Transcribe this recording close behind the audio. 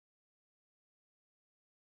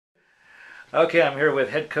Okay, I'm here with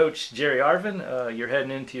head coach Jerry Arvin. You're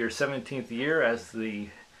heading into your 17th year as the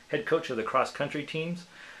head coach of the cross country teams.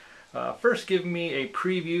 First, give me a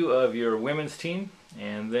preview of your women's team,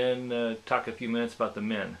 and then talk a few minutes about the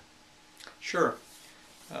men. Sure.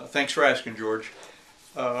 Thanks for asking, George.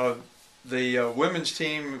 Uh, the women's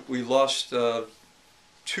team, we lost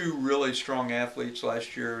two really strong athletes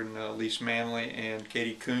last year in Lise Manley and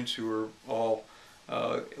Katie Kuntz, who were all,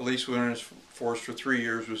 Lise was in his force for 3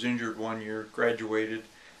 years, was injured 1 year, graduated,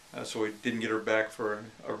 so we didn't get her back for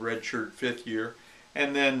a redshirt fifth year.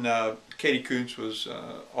 And then Katie Kuntz was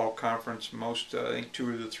all conference most, I think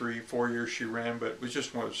 2 of the 3, 4 years she ran, but was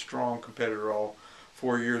just one of a strong competitor all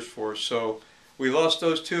 4 years for us. So we lost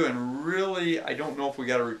those two, and really I don't know if we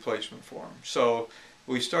got a replacement for them. So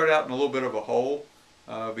we started out in a little bit of a hole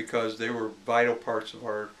because they were vital parts of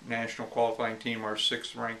our national qualifying team, our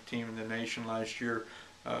 6th ranked team in the nation last year,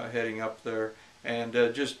 heading up there. And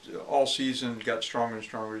just all season got stronger and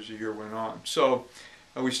stronger as the year went on. So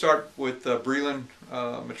we start with Breland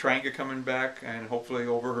Matranga coming back, and hopefully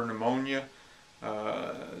over her pneumonia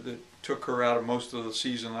that took her out of most of the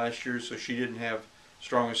season last year, so she didn't have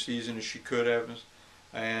strong a season as she could have.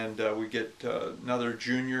 And we get another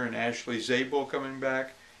junior in Ashley Zabel coming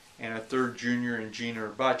back, and a third junior in Gina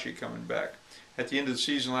Urbachi coming back. At the end of the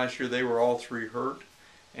season last year, they were all 3 hurt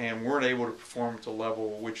and weren't able to perform at the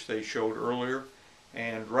level which they showed earlier.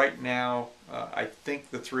 And right now, I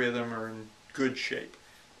think the 3 of them are in good shape.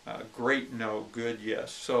 Great, no. Good,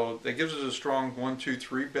 yes. So that gives us a strong 1, 2,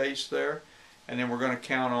 3 base there. And then we're going to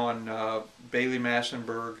count on Bailey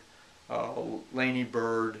Massenberg, Lainey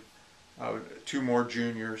Bird, 2 more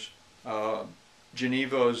juniors,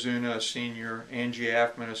 Geneva Ozuna, a senior, Angie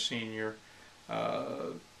Affman, a senior,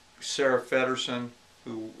 Sarah Fedderson,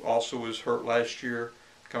 who also was hurt last year,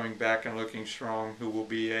 coming back and looking strong, who will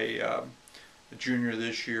be a junior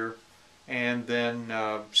this year, and then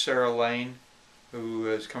Sarah Lane, who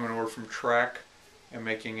is coming over from track and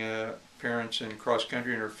making an appearance in cross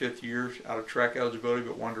country in her 5th year out of track eligibility,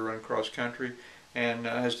 but wanted to run cross country, and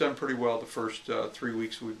has done pretty well the first 3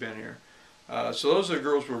 weeks we've been here. So those are the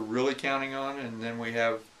girls we're really counting on, and then we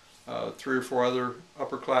have 3 or 4 other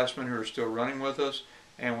upperclassmen who are still running with us,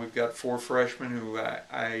 and we've got 4 freshmen who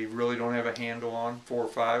I really don't have a handle on, 4 or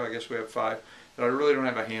 5, I guess we have 5, that I really don't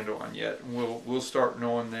have a handle on yet. And we'll start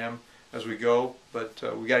knowing them as we go, but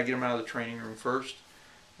we got to get them out of the training room first,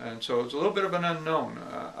 and so it's a little bit of an unknown.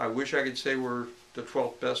 I wish I could say we're the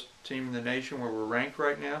 12th best team in the nation where we're ranked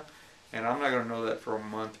right now, and I'm not going to know that for a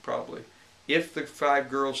month probably. If the 5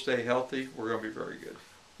 girls stay healthy, we're going to be very good.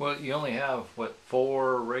 Well, you only have, what,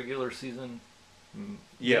 4 regular season meets?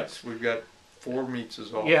 Yes, we've got 4 meets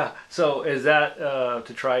is all. Yeah, so is that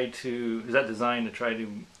is that designed to try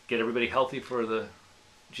to get everybody healthy for the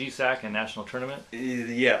GSAC and national tournament?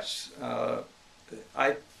 Yes.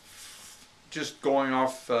 I just going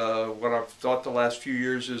off what I've thought the last few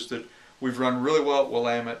years is that we've run really well at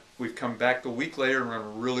Willamette. We've come back a week later and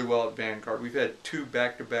run really well at Vanguard. We've had 2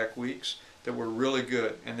 back-to-back weeks that were really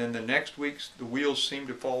good, and then the next weeks the wheels seemed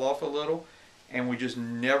to fall off a little, and we just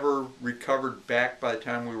never recovered back by the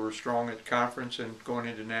time we were strong at conference and going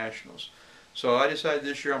into nationals. So I decided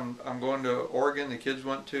this year I'm going to Oregon. The kids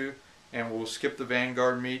went to, and we'll skip the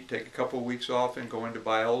Vanguard meet, take a couple of weeks off, and go into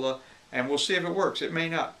Biola, and we'll see if it works. It may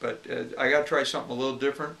not, but I got to try something a little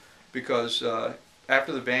different, because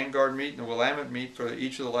after the Vanguard meet and the Willamette meet for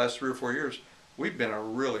each of the last 3 or 4 years, we've been a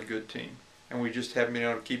really good team, and we just haven't been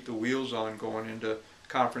able to keep the wheels on going into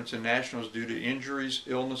conference and nationals due to injuries,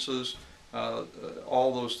 illnesses.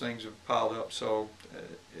 All those things have piled up. So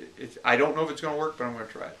I don't know if it's going to work, but I'm going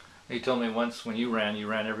to try it. You told me once when you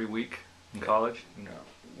ran every week in college. Yeah.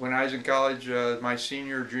 When I was in college, my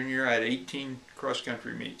senior, junior year, I had 18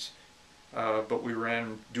 cross-country meets. But we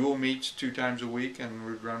ran dual meets 2 times a week, and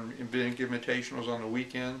we'd run big invitationals on the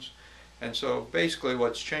weekends. And so basically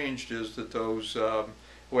what's changed is that those, the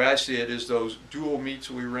way I see it is those dual meets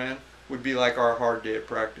we ran would be like our hard day at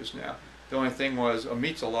practice now. The only thing was a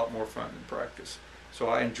meet's a lot more fun than practice. So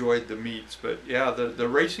I enjoyed the meets. But yeah, the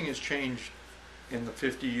racing has changed in the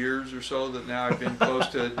 50 years or so that now I've been close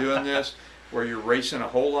to doing this, where you're racing a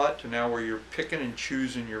whole lot, to now where you're picking and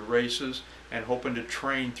choosing your races and hoping to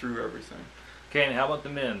train through everything. Okay, and how about the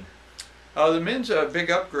men? The men's a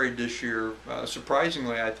big upgrade this year,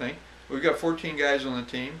 surprisingly, I think. We've got 14 guys on the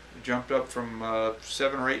team. We jumped up from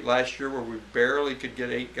 7 or 8 last year, where we barely could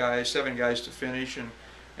get 7 guys to finish,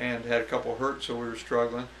 and had a couple hurt, so we were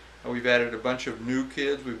struggling. We've added a bunch of new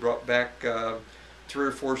kids. We brought back 3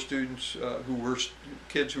 or 4 students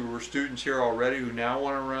kids who were students here already who now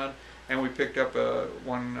want to run, and we picked up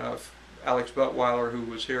one Alex Buttweiler, who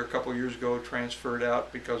was here a couple years ago, transferred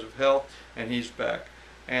out because of health, and he's back.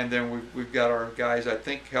 And then we've got our guys, I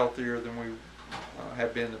think, healthier than we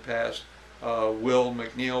have been in the past. Will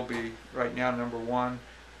McNeil be right now number 1.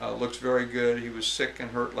 Looks very good. He was sick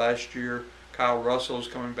and hurt last year. Kyle Russell's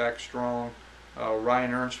coming back strong.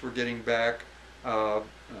 Ryan Ernst, we're getting back.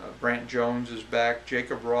 Brant Jones is back.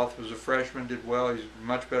 Jacob Roth was a freshman, did well. He's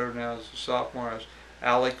much better now as a sophomore.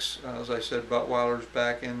 Alex, as I said, Buttweiler's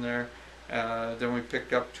back in there. Then we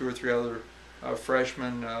picked up 2 or 3 other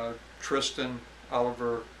freshmen. Tristan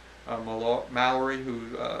Oliver Mallory, who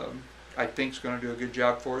I think is going to do a good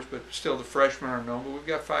job for us, but still the freshmen are known. But we've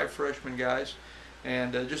got 5 freshman guys,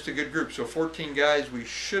 and just a good group. So 14 guys, we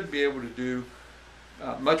should be able to do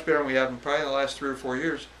much better than we have in probably the last 3 or 4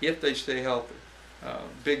 years if they stay healthy.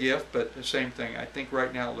 Big if, but the same thing. I think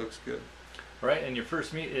right now it looks good. Right, and your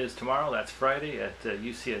first meet is tomorrow. That's Friday at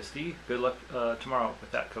UCSD. Good luck tomorrow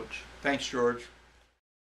with that, Coach. Thanks, George.